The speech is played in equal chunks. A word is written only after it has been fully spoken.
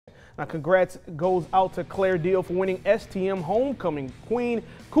Now, congrats goes out to Claire Deal for winning STM Homecoming Queen.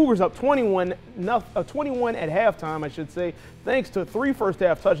 Cougars up 21 at halftime, I should say, thanks to 3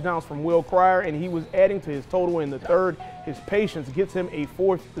 first-half touchdowns from Will Cryer, and he was adding to his total in the third. His patience gets him a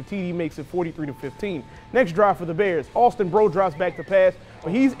 4th. The TD makes it 43-15. Next drive for the Bears. Austin Bro drops back to pass,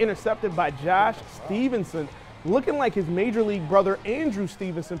 but he's intercepted by Josh Stevenson, looking like his major league brother Andrew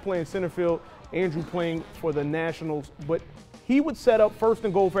Stevenson playing center field. Andrew playing for the Nationals, but he would set up 1st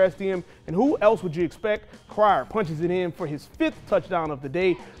and goal for STM, and who else would you expect? Cryer punches it in for his 5th touchdown of the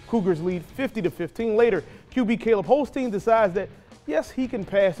day. Cougars lead 50-15. Later, QB Caleb Holstein decides that, yes, he can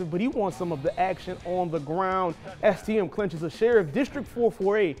pass it, but he wants some of the action on the ground. STM clinches a share of District 4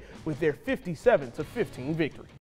 4A with their 57-15 victory.